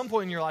 right, at some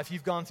point in your life,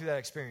 you've gone through that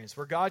experience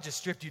where God just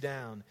stripped you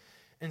down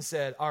and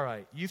said, all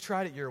right, you've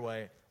tried it your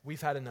way.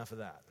 We've had enough of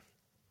that.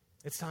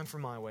 It's time for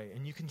my way,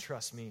 and you can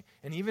trust me.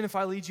 And even if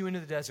I lead you into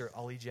the desert,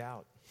 I'll lead you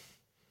out.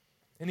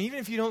 And even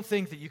if you don't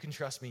think that you can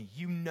trust me,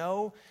 you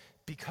know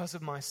because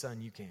of my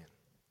Son you can.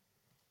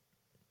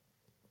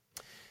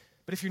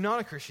 But if you're not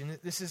a Christian,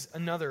 this is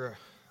another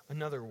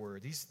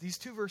word. These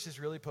two verses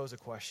really pose a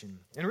question.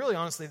 And really,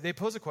 honestly, they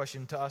pose a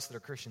question to us that are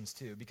Christians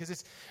too. Because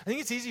I think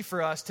it's easy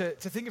for us to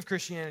think of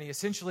Christianity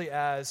essentially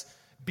as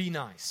be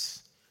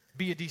nice,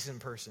 be a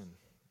decent person.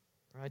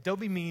 Right? Don't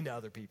be mean to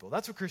other people.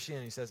 That's what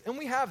Christianity says. And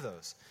we have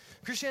those.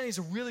 Christianity is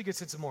a really good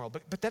sense of moral.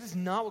 But that is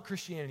not what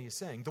Christianity is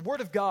saying. The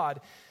Word of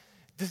God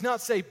does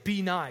not say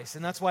be nice,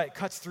 and that's why it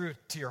cuts through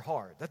to your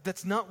heart.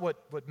 That's not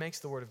what makes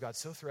the Word of God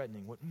so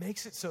threatening. What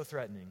makes it so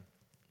threatening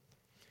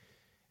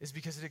is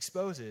because it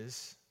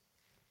exposes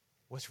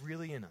what's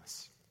really in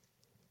us.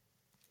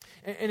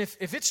 And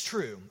if it's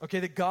true, okay,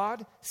 that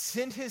God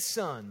sent his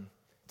Son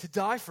to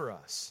die for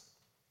us,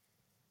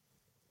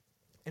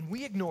 and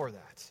we ignore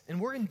that, and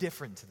we're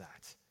indifferent to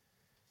that,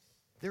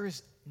 there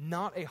is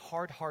not a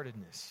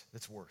hard-heartedness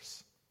that's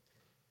worse.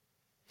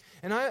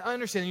 And I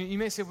understand, you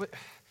may say,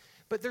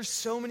 but there's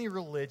so many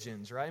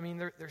religions, right? I mean,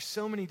 there's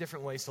so many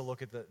different ways to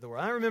look at the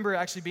world. I remember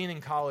actually being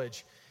in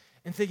college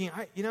and thinking,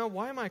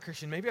 why am I a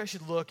Christian? Maybe I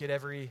should look at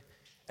every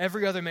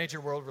other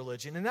major world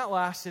religion. And that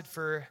lasted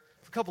for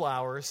a couple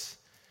hours.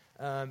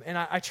 And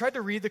I tried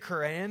to read the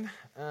Quran,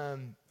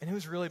 and it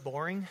was really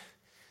boring.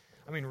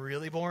 I mean,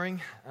 really boring.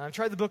 I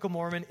tried the Book of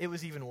Mormon. It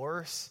was even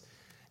worse.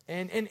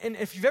 And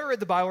if you've ever read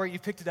the Bible, right, you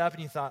picked it up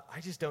and you thought, I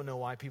just don't know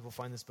why people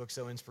find this book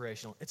so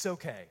inspirational. It's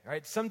okay,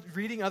 right?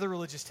 Reading other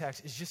religious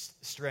texts is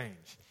just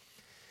strange.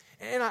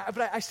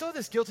 But I still have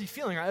this guilty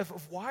feeling, right,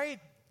 of why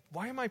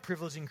am I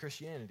privileging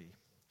Christianity?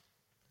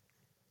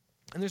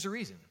 And there's a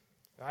reason.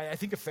 I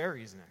think a fair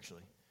reason,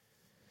 actually.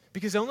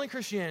 Because only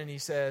Christianity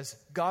says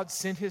God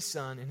sent his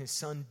Son, and his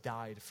Son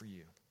died for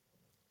you.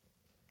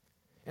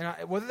 And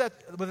whether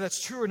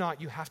that's true or not,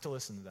 you have to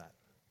listen to that.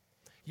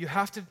 You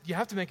have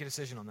to make a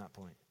decision on that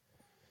point.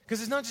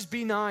 Because it's not just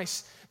be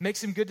nice, make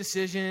some good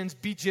decisions,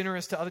 be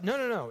generous to others.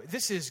 No.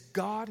 This is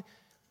God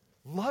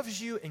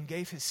loves you and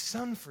gave his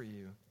Son for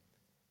you.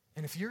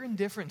 And if you're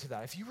indifferent to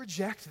that, if you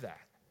reject that,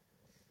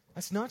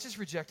 that's not just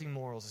rejecting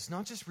morals. It's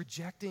not just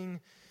rejecting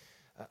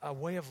a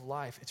way of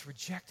life. It's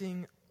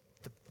rejecting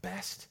the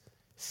best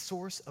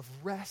source of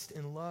rest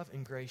and love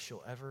and grace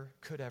you'll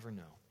could ever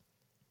know.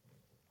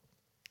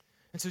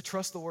 And so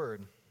trust the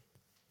Word.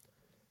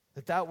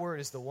 That Word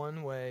is the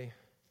one way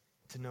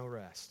to know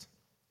rest.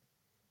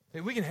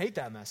 We can hate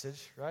that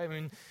message, right? I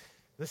mean,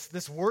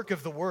 this work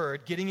of the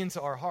Word getting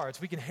into our hearts,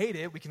 we can hate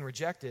it, we can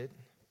reject it,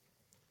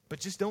 but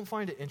just don't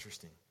find it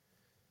interesting.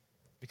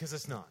 Because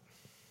it's not.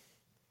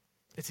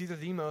 It's either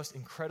the most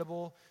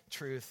incredible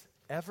truth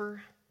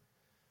ever,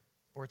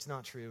 or it's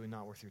not true and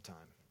not worth your time.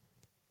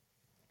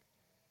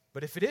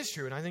 But if it is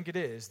true, and I think it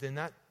is, then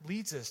that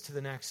leads us to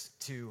the next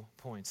 2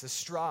 points, the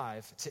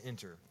strive to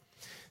enter.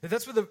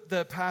 That's what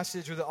the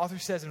passage or the author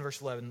says in verse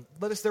 11.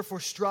 Let us therefore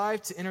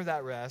strive to enter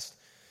that rest,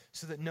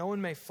 so that no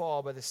one may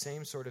fall by the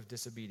same sort of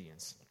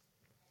disobedience.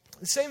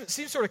 The same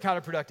seems sort of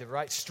counterproductive,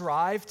 right?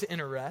 Strive to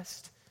enter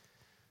rest.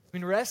 I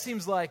mean, rest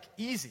seems like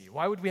easy.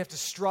 Why would we have to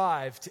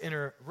strive to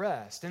enter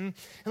rest? And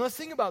let's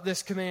think about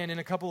this command in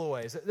a couple of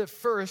ways. That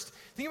first,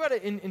 think about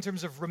it in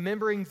terms of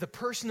remembering the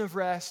person of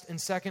rest, and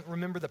second,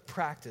 remember the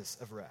practice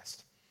of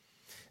rest.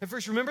 And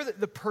first, remember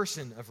the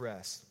person of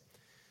rest.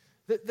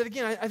 That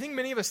again, I think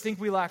many of us think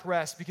we lack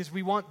rest because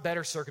we want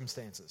better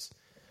circumstances.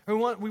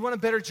 Or we want a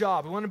better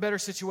job. We want a better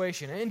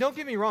situation. And don't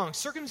get me wrong,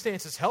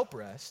 circumstances help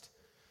rest.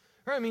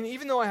 Right? I mean,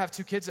 even though I have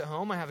 2 kids at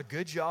home, I have a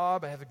good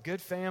job, I have a good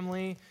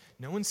family,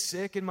 no one's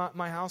sick in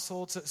my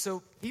household.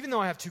 So even though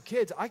I have 2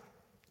 kids,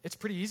 it's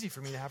pretty easy for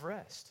me to have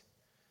rest.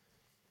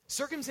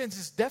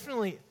 Circumstances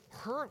definitely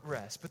hurt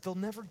rest, but they'll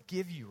never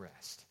give you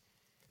rest.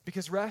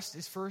 Because rest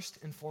is first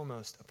and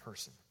foremost a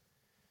person.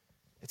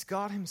 It's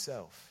God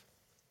himself.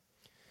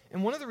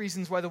 And one of the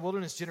reasons why the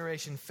wilderness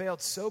generation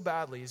failed so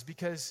badly is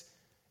because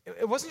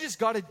it wasn't just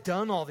God had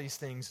done all these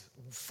things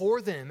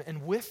for them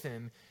and with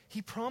them.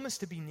 He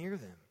promised to be near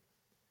them.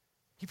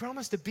 He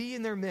promised to be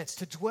in their midst,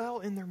 to dwell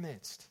in their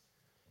midst.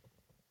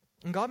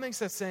 And God makes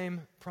that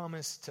same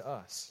promise to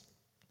us.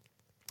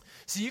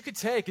 So you could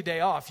take a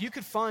day off, you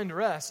could find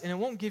rest, and it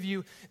won't give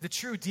you the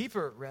true,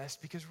 deeper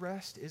rest because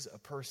rest is a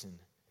person.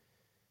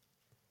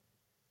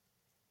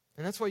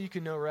 And that's why you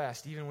can know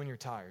rest even when you're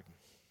tired,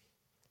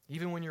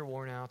 even when you're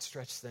worn out,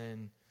 stretched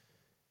thin,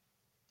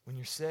 when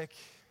you're sick,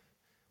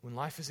 when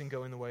life isn't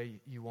going the way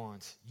you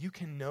want. You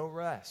can know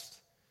rest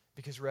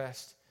because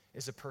rest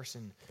is a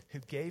person who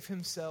gave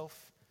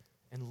himself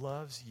and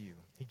loves you.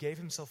 He gave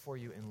himself for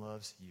you and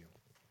loves you.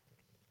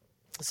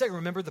 Second,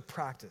 remember the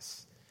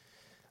practice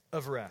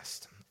of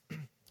rest. And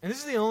this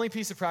is the only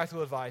piece of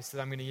practical advice that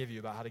I'm going to give you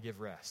about how to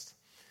give rest.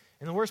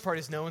 And the worst part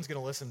is no one's going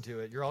to listen to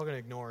it. You're all going to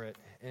ignore it.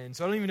 And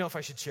so I don't even know if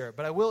I should share it,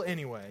 but I will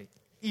anyway,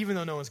 even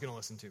though no one's going to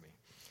listen to me.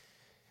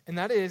 And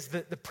that is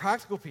the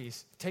practical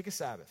piece, take a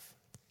Sabbath.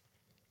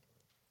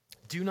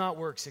 Do not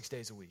work 6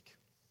 days a week.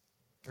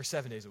 Or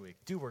 7 days a week.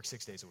 Do work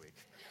 6 days a week.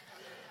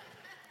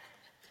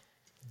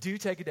 Do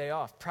take a day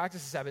off.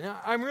 Practice the Sabbath. Now,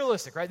 I'm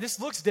realistic, right? This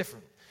looks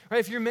different. Right?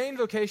 If your main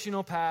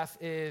vocational path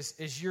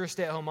is you're a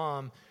stay-at-home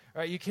mom,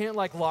 right, you can't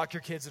lock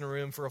your kids in a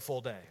room for a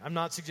full day. I'm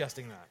not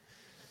suggesting that.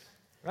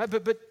 Right?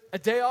 But a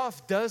day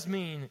off does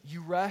mean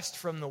you rest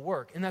from the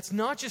work. And that's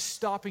not just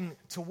stopping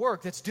to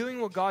work. That's doing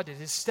what God did,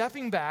 is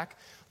stepping back,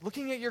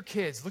 looking at your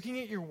kids, looking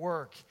at your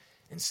work,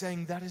 and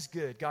saying, that is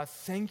good. God,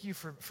 thank you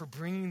for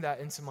bringing that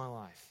into my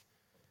life.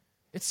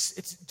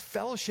 It's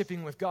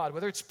fellowshipping with God,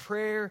 whether it's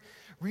prayer,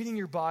 reading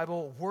your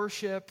Bible,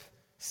 worship,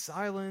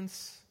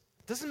 silence.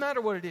 Doesn't matter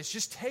what it is.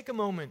 Just take a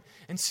moment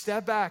and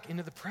step back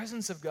into the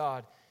presence of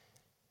God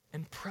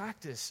and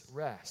practice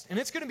rest. And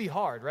it's going to be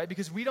hard, right?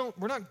 Because we're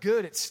not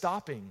good at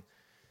stopping.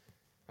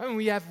 I mean,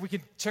 we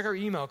can check our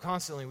email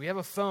constantly. We have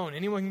a phone.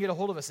 Anyone can get a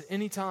hold of us at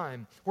any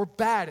time. We're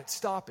bad at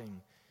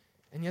stopping.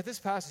 And yet this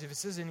passage, if it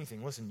says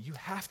anything, listen, you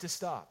have to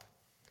stop.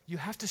 You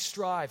have to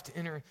strive to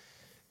enter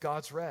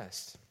God's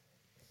rest.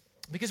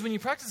 Because when you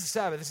practice the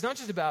Sabbath, it's not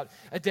just about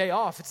a day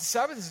off. The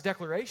Sabbath is a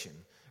declaration.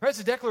 Right? It's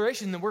a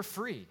declaration that we're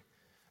free.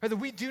 Right? That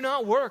we do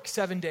not work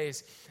 7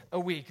 days a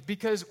week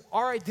because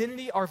our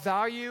identity, our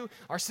value,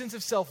 our sense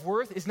of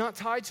self-worth is not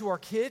tied to our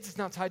kids. It's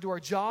not tied to our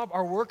job,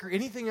 our work, or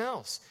anything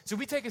else. So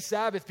we take a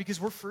Sabbath because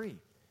we're free.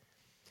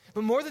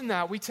 But more than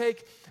that, we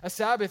take a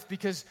Sabbath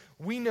because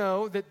we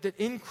know that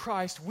in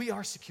Christ we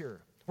are secure.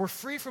 We're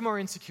free from our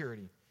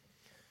insecurity.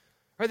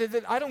 Right?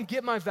 That I don't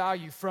get my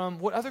value from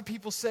what other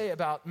people say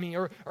about me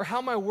or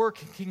how my work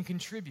can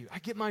contribute. I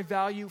get my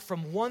value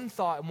from one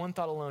thought and one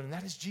thought alone, and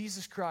that is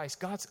Jesus Christ,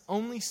 God's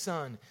only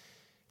Son,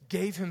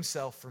 gave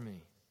himself for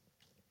me.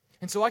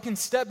 And so I can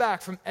step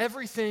back from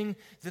everything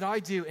that I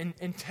do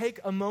and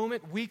take a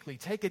moment weekly,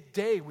 take a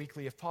day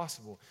weekly if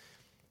possible,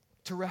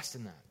 to rest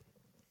in that.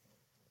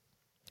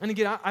 And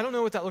again, I don't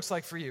know what that looks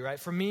like for you, right?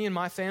 For me and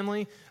my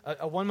family,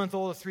 a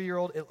 1-month-old, a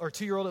 3-year-old, or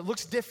 2-year-old, it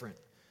looks different.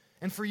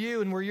 And for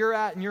you and where you're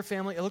at in your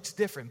family, it looks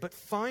different. But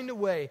find a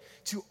way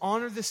to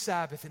honor the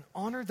Sabbath and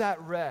honor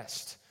that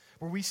rest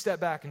where we step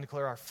back and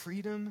declare our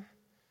freedom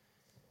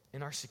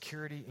and our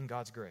security in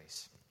God's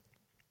grace.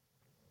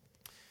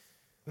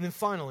 And then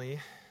finally,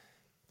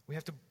 we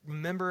have to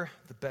remember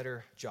the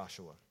better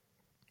Joshua.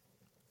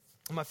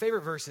 And my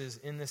favorite verses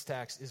in this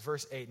text is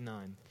verse 8 and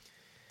 9.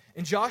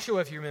 In Joshua,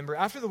 if you remember,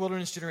 after the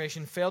wilderness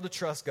generation failed to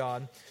trust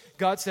God,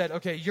 God said,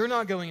 okay, you're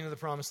not going into the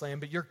promised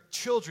land, but your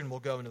children will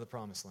go into the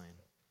promised land.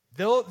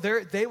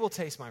 They will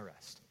taste my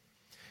rest.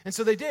 And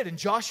so they did, and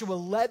Joshua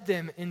led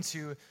them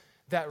into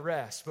that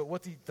rest. But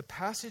what the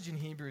passage in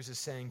Hebrews is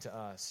saying to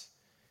us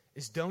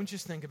is don't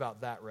just think about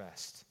that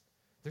rest.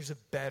 There's a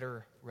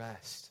better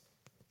rest.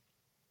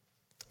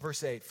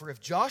 Verse 8, for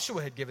if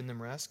Joshua had given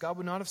them rest, God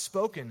would not have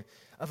spoken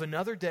of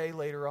another day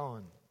later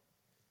on.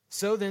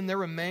 So then there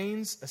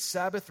remains a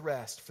Sabbath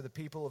rest for the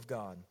people of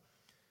God.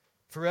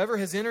 For whoever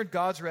has entered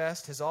God's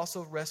rest has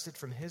also rested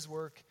from his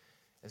work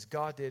as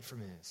God did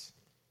from his.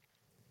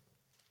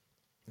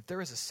 That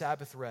there is a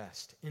Sabbath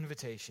rest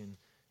invitation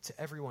to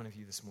every one of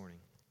you this morning.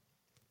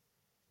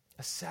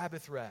 a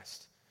Sabbath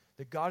rest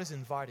that God is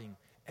inviting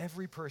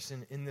every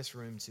person in this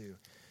room to.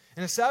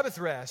 And a Sabbath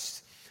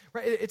rest,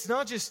 right, it's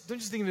not just, don't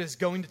just think of it as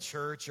going to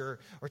church or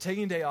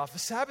taking a day off. A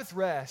Sabbath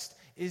rest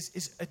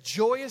is a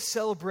joyous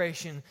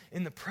celebration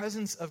in the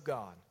presence of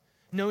God,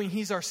 knowing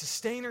He's our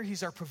sustainer,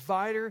 He's our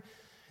provider,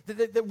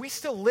 that we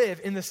still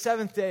live in the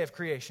seventh day of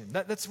creation.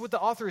 That's what the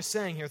author is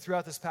saying here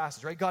throughout this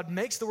passage, right? God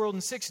makes the world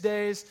in 6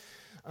 days,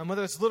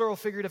 whether it's literal or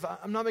figurative,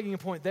 I'm not making a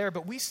point there,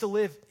 but we still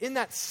live in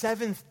that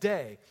seventh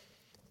day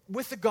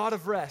with the God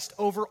of rest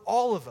over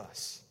all of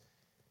us.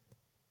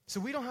 So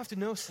we don't have to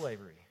know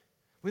slavery.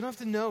 We don't have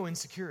to know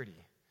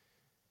insecurity.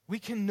 We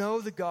can know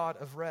the God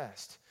of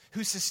rest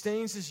who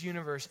sustains His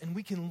universe, and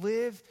we can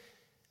live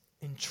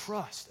in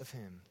trust of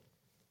Him.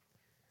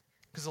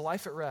 Because a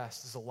life at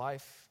rest is a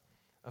life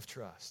of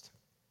trust.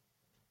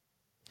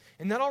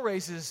 And that all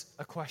raises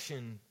a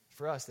question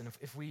for us. Then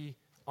if we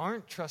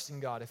aren't trusting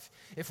God,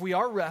 if we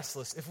are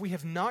restless, if we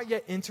have not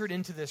yet entered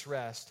into this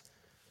rest,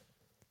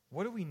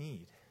 what do we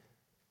need?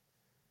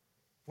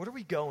 What are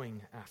we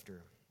going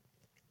after?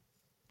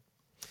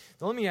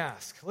 Now let me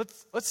ask.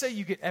 Let's say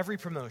you get every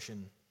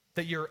promotion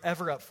that you're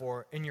ever up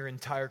for in your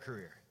entire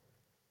career.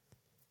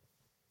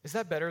 Is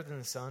that better than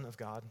the Son of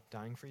God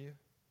dying for you?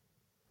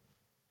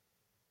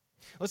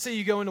 Let's say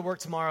you go into work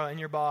tomorrow and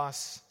your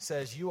boss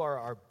says, you are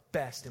our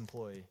best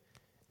employee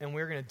and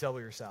we're going to double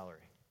your salary.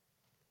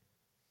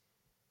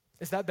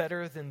 Is that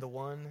better than the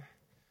one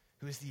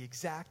who is the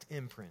exact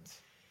imprint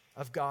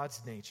of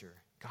God's nature,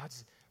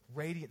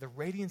 the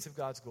radiance of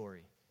God's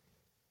glory?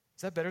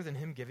 Is that better than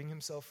Him giving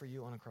Himself for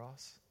you on a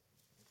cross?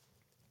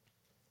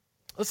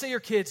 Let's say your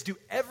kids do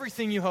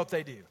everything you hope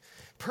they do.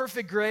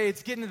 Perfect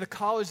grades, get into the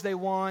college they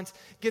want,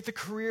 get the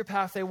career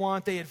path they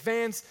want, they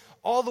advance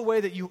all the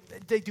way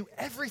they do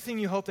everything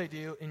you hope they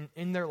do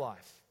in their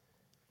life.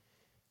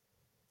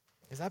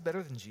 Is that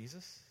better than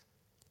Jesus?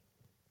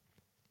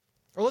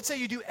 Or let's say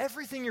you do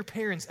everything your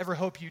parents ever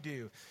hope you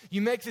do.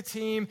 You make the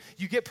team,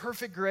 you get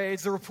perfect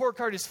grades, the report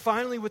card is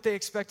finally what they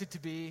expect it to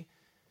be.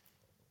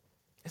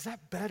 Is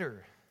that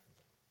better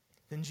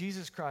than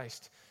Jesus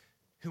Christ,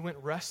 who went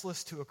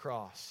restless to a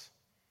cross,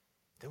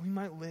 that we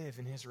might live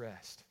in His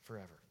rest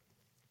forever?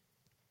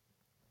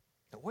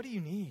 Now, what do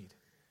you need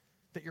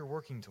that you're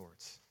working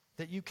towards,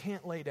 that you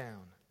can't lay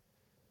down?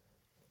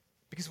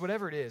 Because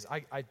whatever it is,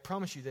 I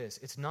promise you this,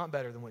 it's not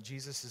better than what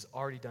Jesus has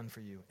already done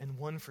for you and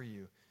won for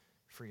you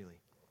freely.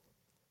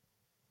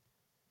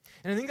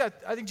 And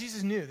I think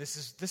Jesus knew this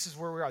is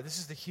where we are. This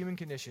is the human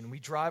condition. We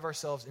drive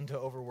ourselves into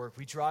overwork.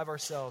 We drive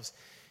ourselves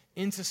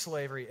into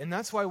slavery. And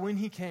that's why when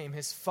He came,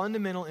 His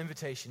fundamental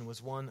invitation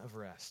was one of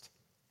rest.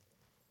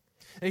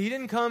 And He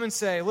didn't come and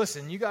say,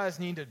 listen, you guys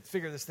need to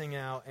figure this thing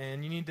out,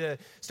 and you need to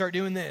start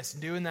doing this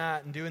and doing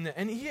that and doing that.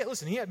 And He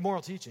had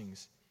moral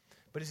teachings.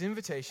 But His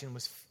invitation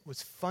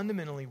was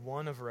fundamentally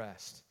one of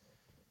rest,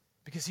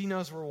 because He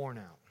knows we're worn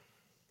out.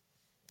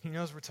 He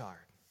knows we're tired.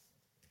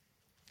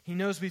 He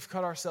knows we've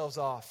cut ourselves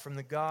off from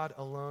the God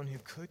alone who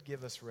could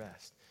give us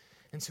rest.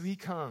 And so He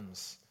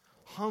comes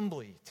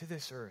humbly to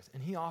this earth,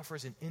 and He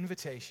offers an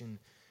invitation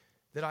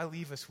that I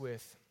leave us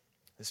with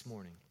this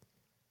morning.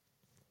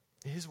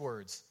 His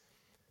words,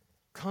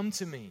 "Come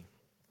to me,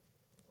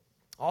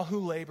 all who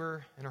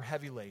labor and are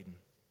heavy laden,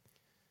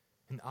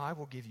 and I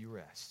will give you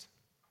rest.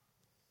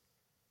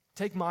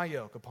 Take my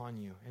yoke upon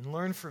you and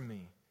learn from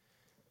me,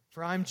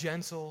 for I am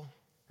gentle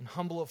and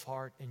humble of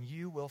heart, and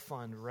you will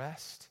find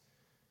rest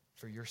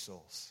for your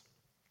souls.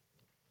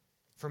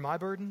 For my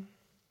burden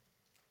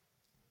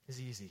is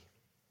easy,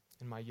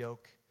 and my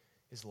yoke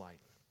is light."